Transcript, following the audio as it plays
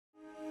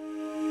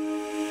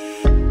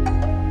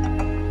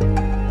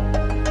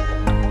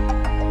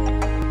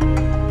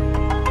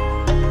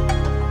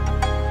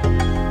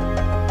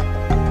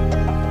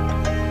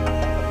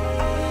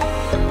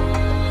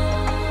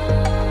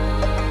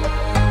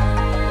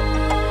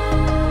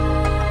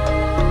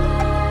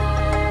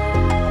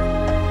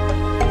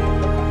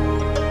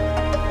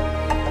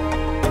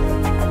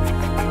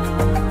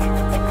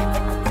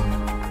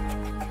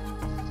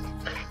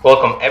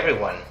Welcome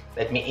everyone.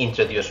 Let me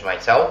introduce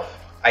myself.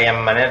 I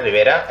am Manuel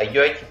Rivera, a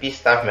UITP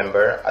staff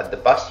member at the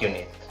bus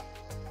unit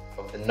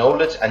of the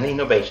Knowledge and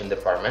Innovation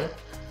Department,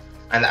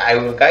 and I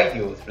will guide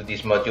you through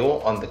this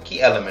module on the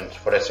key elements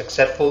for a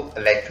successful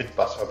electric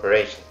bus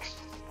operations.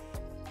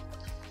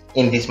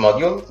 In this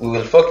module, we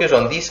will focus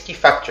on these key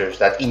factors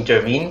that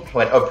intervene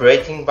when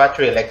operating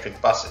battery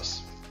electric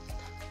buses.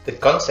 The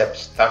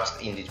concepts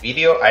touched in this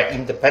video are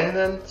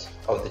independent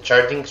of the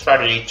charging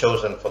strategy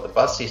chosen for the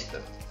bus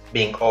system,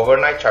 being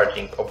overnight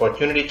charging,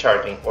 opportunity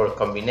charging, or a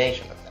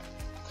combination of them.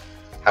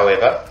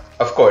 However,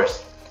 of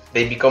course,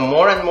 they become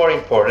more and more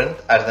important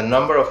as the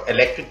number of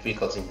electric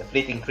vehicles in the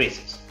fleet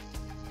increases.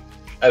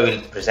 I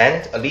will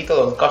present a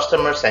little on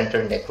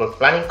customer-centered network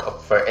planning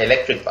for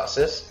electric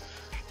buses.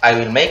 I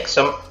will make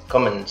some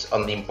comments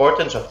on the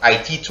importance of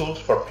IT tools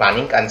for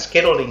planning and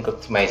scheduling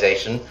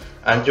optimization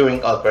and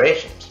during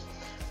operations.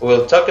 We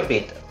will talk a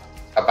bit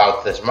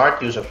about the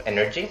smart use of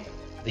energy,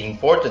 the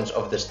importance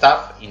of the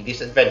staff in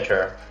this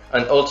adventure,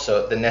 and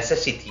also the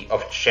necessity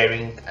of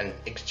sharing and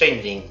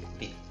exchanging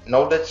the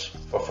knowledge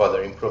for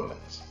further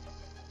improvements.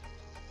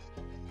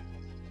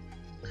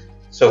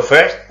 So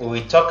first, we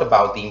will talk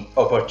about the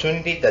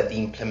opportunity that the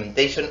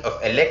implementation of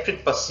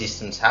electric bus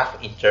systems have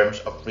in terms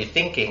of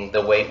rethinking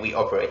the way we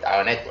operate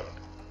our network.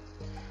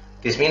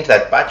 This means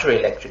that battery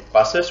electric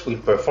buses will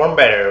perform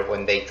better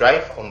when they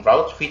drive on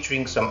routes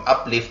featuring some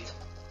uplift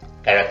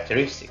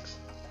characteristics.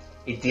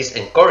 It is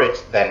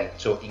encouraged then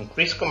to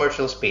increase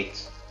commercial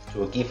speeds,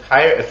 to give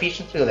higher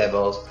efficiency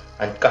levels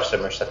and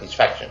customer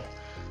satisfaction,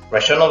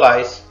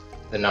 rationalize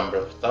the number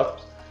of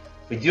stops,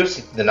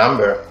 reduce the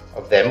number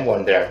of them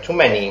when there are too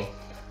many,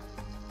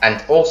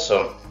 and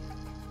also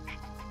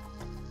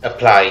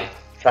apply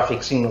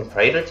traffic signal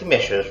priority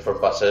measures for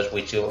buses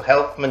which will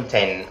help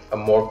maintain a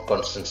more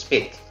constant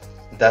speed,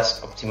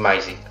 thus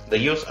optimizing the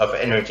use of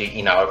energy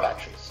in our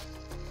batteries.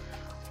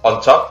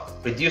 On top,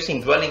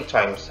 reducing dwelling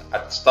times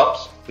at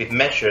stops with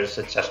measures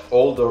such as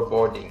all-door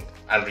boarding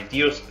and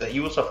reduce the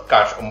use of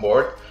cash on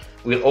board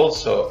will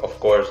also, of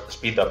course,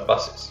 speed up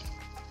buses.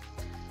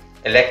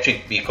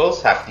 Electric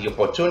vehicles have the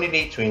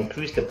opportunity to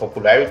increase the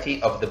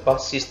popularity of the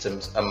bus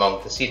systems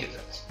among the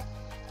citizens.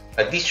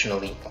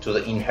 Additionally to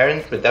the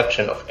inherent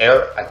reduction of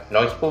air and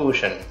noise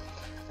pollution,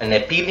 an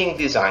appealing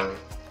design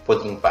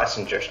putting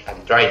passengers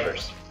and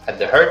drivers at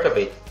the heart of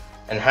it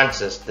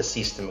enhances the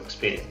system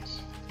experience.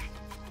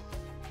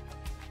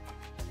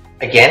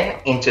 Again,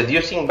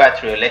 introducing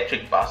battery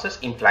electric buses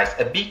implies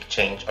a big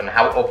change on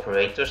how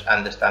operators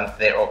understand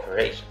their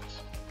operations.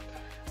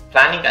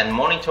 Planning and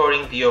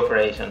monitoring the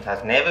operations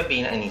has never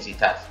been an easy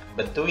task,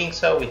 but doing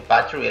so with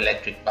battery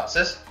electric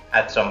buses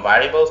adds some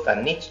variables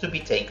that need to be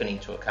taken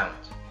into account.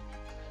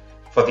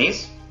 For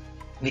this,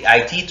 the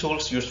IT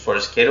tools used for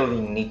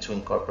scheduling need to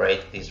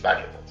incorporate these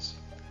variables: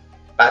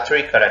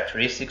 battery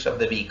characteristics of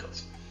the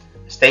vehicles,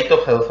 state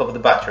of health of the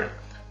battery,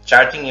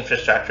 charging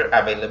infrastructure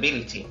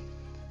availability,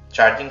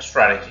 charging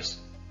strategies,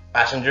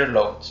 passenger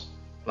loads,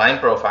 line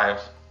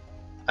profiles,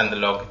 and the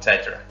log,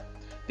 etc.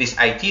 These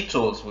IT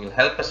tools will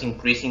help us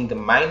increasing the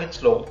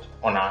mileage load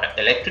on our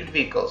electric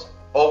vehicles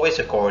always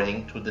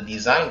according to the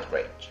designed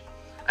range,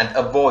 and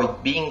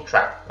avoid being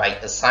trapped by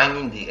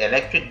assigning the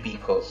electric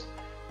vehicles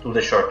to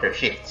the shorter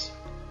shifts.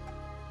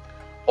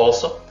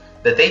 Also,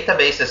 the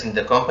databases in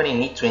the company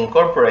need to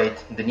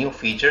incorporate the new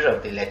features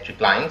of the electric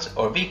lines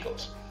or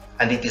vehicles,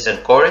 and it is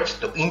encouraged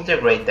to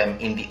integrate them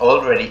in the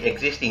already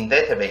existing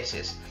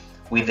databases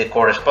with the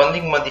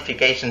corresponding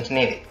modifications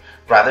needed,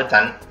 rather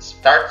than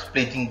start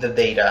splitting the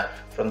data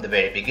from the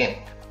very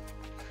beginning.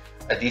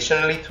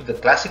 Additionally to the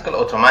classical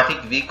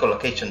automatic vehicle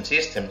location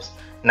systems,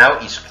 now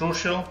is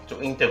crucial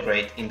to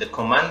integrate in the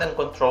command and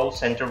control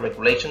center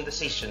regulation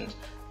decisions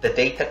the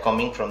data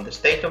coming from the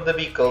state of the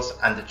vehicles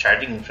and the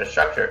charging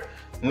infrastructure,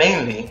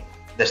 mainly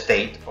the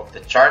state of the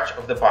charge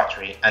of the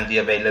battery and the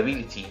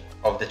availability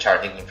of the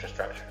charging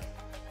infrastructure.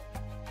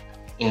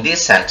 In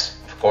this sense,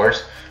 of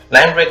course,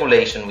 line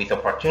regulation with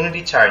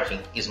opportunity charging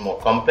is more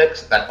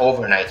complex than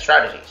overnight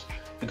strategies,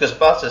 because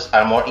buses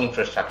are more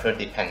infrastructure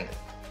dependent.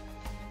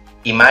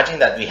 Imagine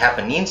that we have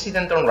an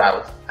incident on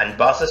route and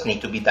buses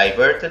need to be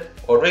diverted,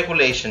 or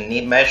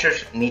regulation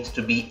measures need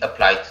to be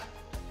applied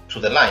to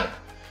the line.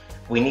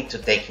 We need to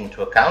take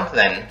into account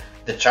then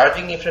the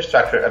charging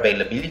infrastructure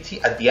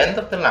availability at the end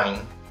of the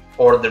line,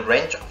 or the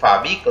range of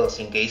our vehicles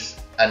in case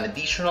an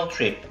additional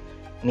trip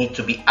need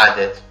to be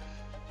added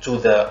to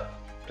the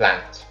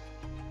plant.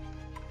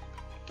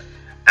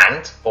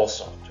 And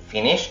also, to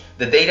finish,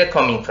 the data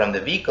coming from the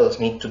vehicles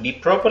need to be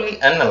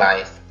properly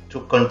analyzed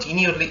to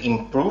continually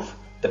improve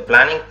the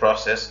planning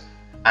process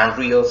and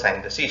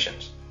real-time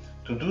decisions.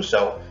 To do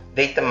so,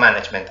 data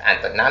management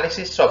and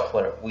analysis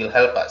software will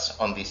help us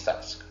on this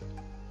task.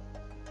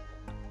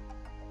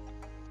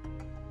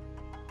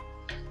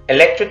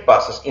 Electric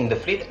buses in the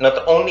fleet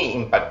not only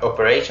impact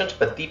operations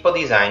but depot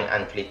design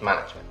and fleet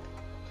management.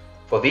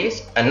 For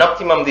this, an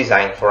optimum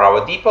design for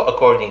our depot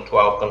according to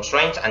our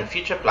constraints and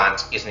future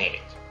plans is needed.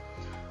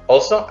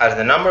 Also, as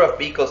the number of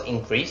vehicles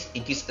increase,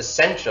 it is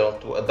essential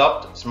to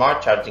adopt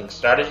smart charging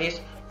strategies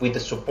with the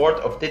support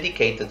of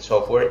dedicated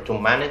software to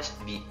manage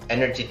the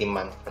energy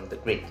demand from the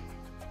grid.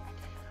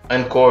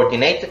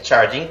 Uncoordinated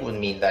charging would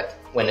mean that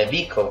when a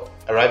vehicle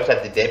arrives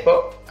at the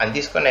depot and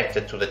is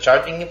connected to the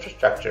charging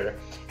infrastructure,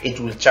 it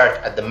will charge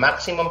at the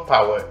maximum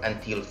power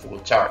until full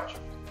charge.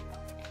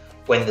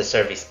 When the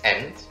service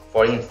ends,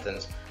 for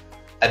instance,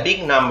 a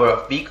big number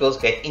of vehicles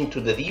get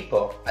into the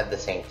depot at the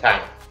same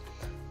time.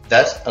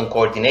 Thus,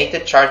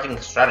 uncoordinated charging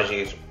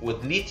strategies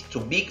would lead to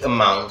big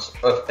amounts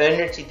of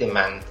energy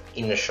demand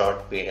in a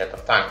short period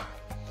of time.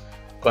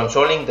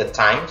 Controlling the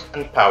times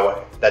and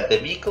power that the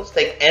vehicles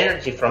take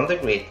energy from the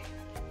grid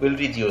will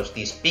reduce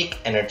this peak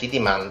energy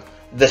demand,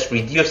 thus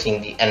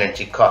reducing the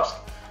energy cost,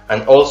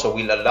 and also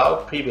will allow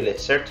privilege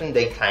certain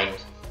day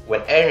times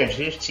when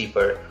energy is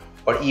cheaper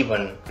or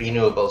even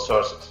renewable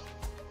sources.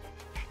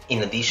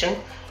 In addition,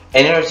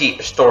 energy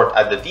stored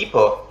at the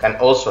depot can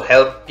also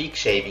help peak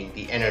shaving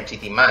the energy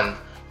demand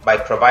by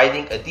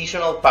providing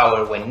additional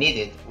power when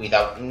needed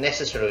without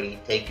necessarily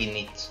taking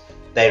it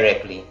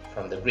directly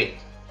from the grid.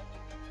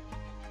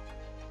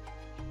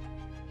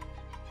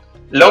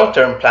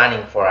 Long-term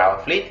planning for our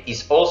fleet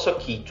is also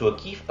key to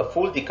achieve a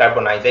full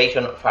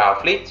decarbonization of our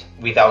fleet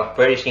without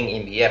perishing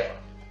in the effort.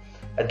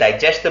 A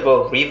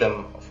digestible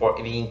rhythm for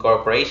the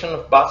incorporation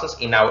of buses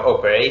in our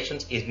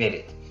operations is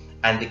needed,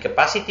 and the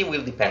capacity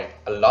will depend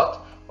a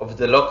lot of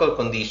the local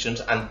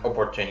conditions and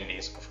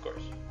opportunities, of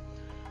course.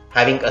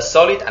 Having a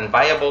solid and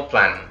viable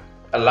plan,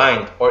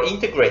 aligned or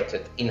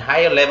integrated in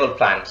higher level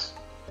plans,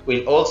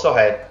 will also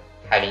help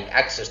having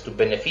access to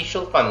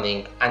beneficial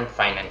funding and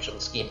financial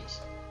schemes.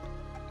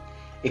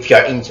 If you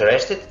are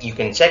interested, you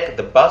can check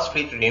the bus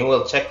fleet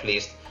renewal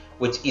checklist,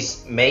 which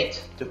is made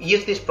to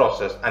ease this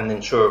process and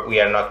ensure we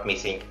are not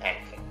missing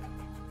anything.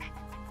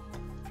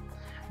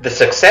 The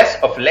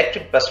success of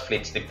electric bus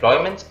fleets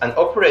deployments and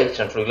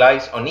operations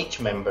relies on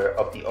each member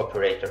of the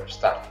operator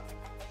staff.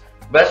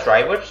 Bus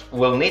drivers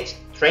will need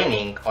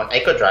training on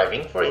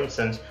eco-driving, for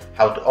instance,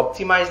 how to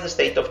optimize the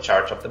state of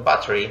charge of the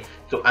battery,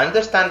 to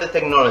understand the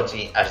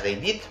technology as they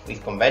did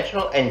with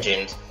conventional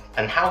engines,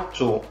 and how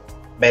to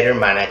better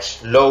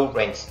manage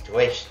low-range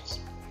situations.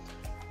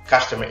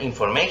 Customer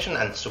information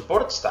and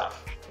support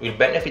staff will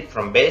benefit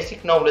from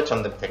basic knowledge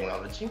on the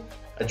technology,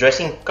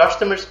 addressing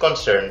customers'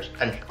 concerns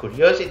and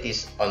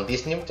curiosities on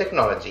this new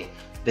technology,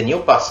 the new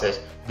buses,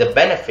 the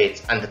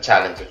benefits and the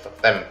challenges of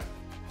them.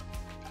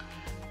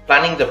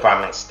 Planning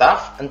department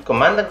staff and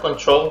command and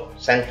control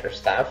center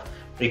staff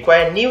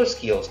require new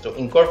skills to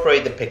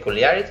incorporate the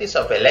peculiarities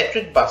of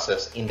electric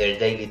buses in their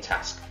daily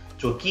task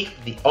to achieve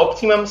the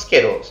optimum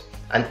schedules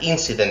and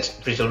incident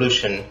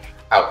resolution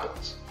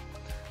outputs.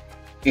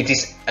 It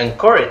is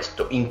encouraged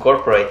to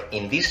incorporate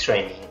in this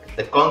training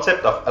the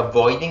concept of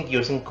avoiding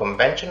using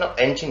conventional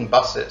engine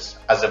buses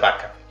as a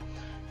backup.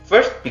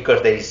 First,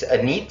 because there is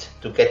a need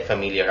to get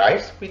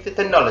familiarized with the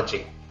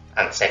technology,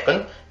 and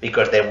second,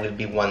 because there will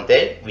be one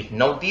day with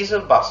no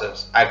diesel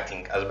buses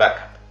acting as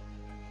backup.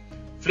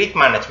 Fleet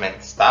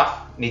management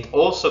staff need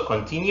also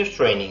continuous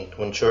training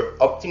to ensure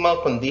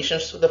optimal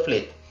conditions to the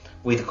fleet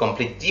with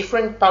complete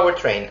different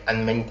powertrain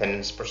and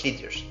maintenance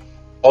procedures,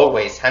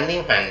 always hand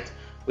in hand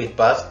with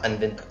bus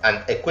and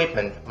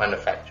equipment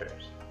manufacturers.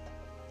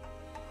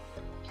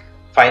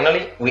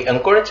 Finally, we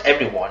encourage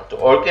everyone to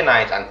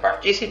organize and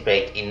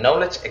participate in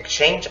knowledge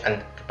exchange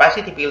and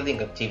capacity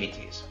building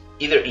activities,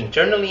 either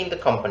internally in the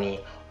company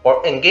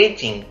or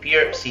engaging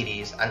peer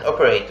cities and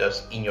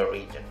operators in your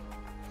region.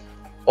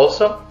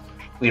 Also,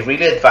 we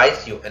really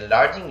advise you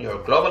enlarging your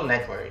global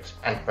networks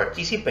and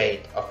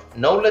participate of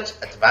knowledge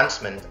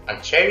advancement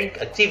and sharing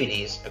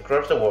activities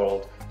across the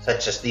world,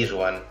 such as this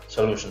one,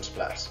 Solutions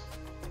Plus.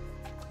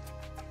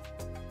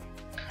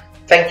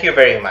 Thank you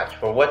very much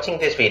for watching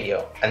this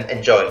video and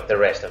enjoy the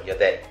rest of your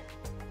day.